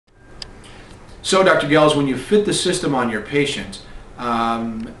So, Dr. Gels, when you fit the system on your patient,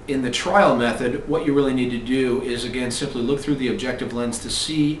 in the trial method, what you really need to do is, again, simply look through the objective lens to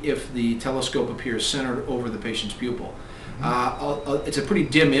see if the telescope appears centered over the patient's pupil. It's a pretty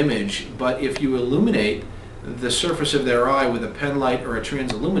dim image, but if you illuminate the surface of their eye with a pen light or a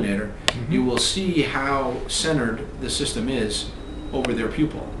transilluminator, you will see how centered the system is over their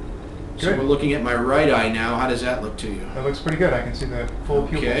pupil. Good. So we're looking at my right eye now. How does that look to you? That looks pretty good. I can see the full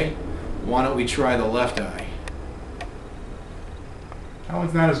pupil. Okay. Why don't we try the left eye? That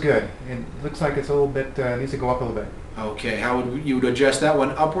one's not as good. It looks like it's a little bit, needs to go up a little bit. Okay. How would you adjust that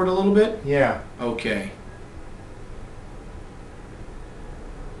one upward a little bit? Yeah. Okay.